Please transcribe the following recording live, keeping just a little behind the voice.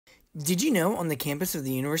Did you know on the campus of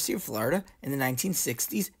the University of Florida in the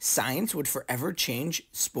 1960s, science would forever change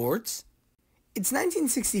sports? It's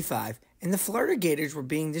 1965, and the Florida Gators were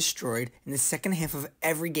being destroyed in the second half of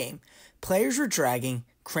every game. Players were dragging,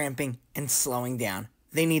 cramping, and slowing down.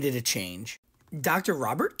 They needed a change. Dr.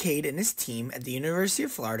 Robert Cade and his team at the University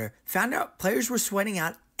of Florida found out players were sweating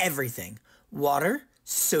out everything: water,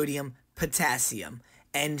 sodium, potassium,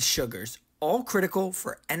 and sugars, all critical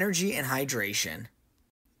for energy and hydration.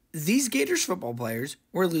 These Gators football players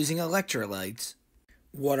were losing electrolytes.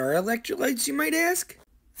 What are electrolytes, you might ask?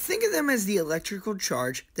 Think of them as the electrical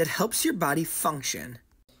charge that helps your body function.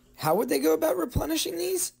 How would they go about replenishing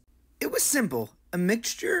these? It was simple: a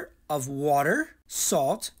mixture of water,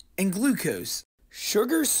 salt, and glucose.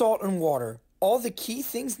 Sugar, salt, and water, all the key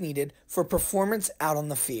things needed for performance out on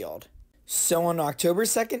the field. So on October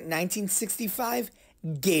 2nd, 1965,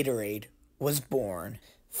 Gatorade was born.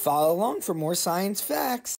 Follow along for more science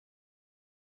facts.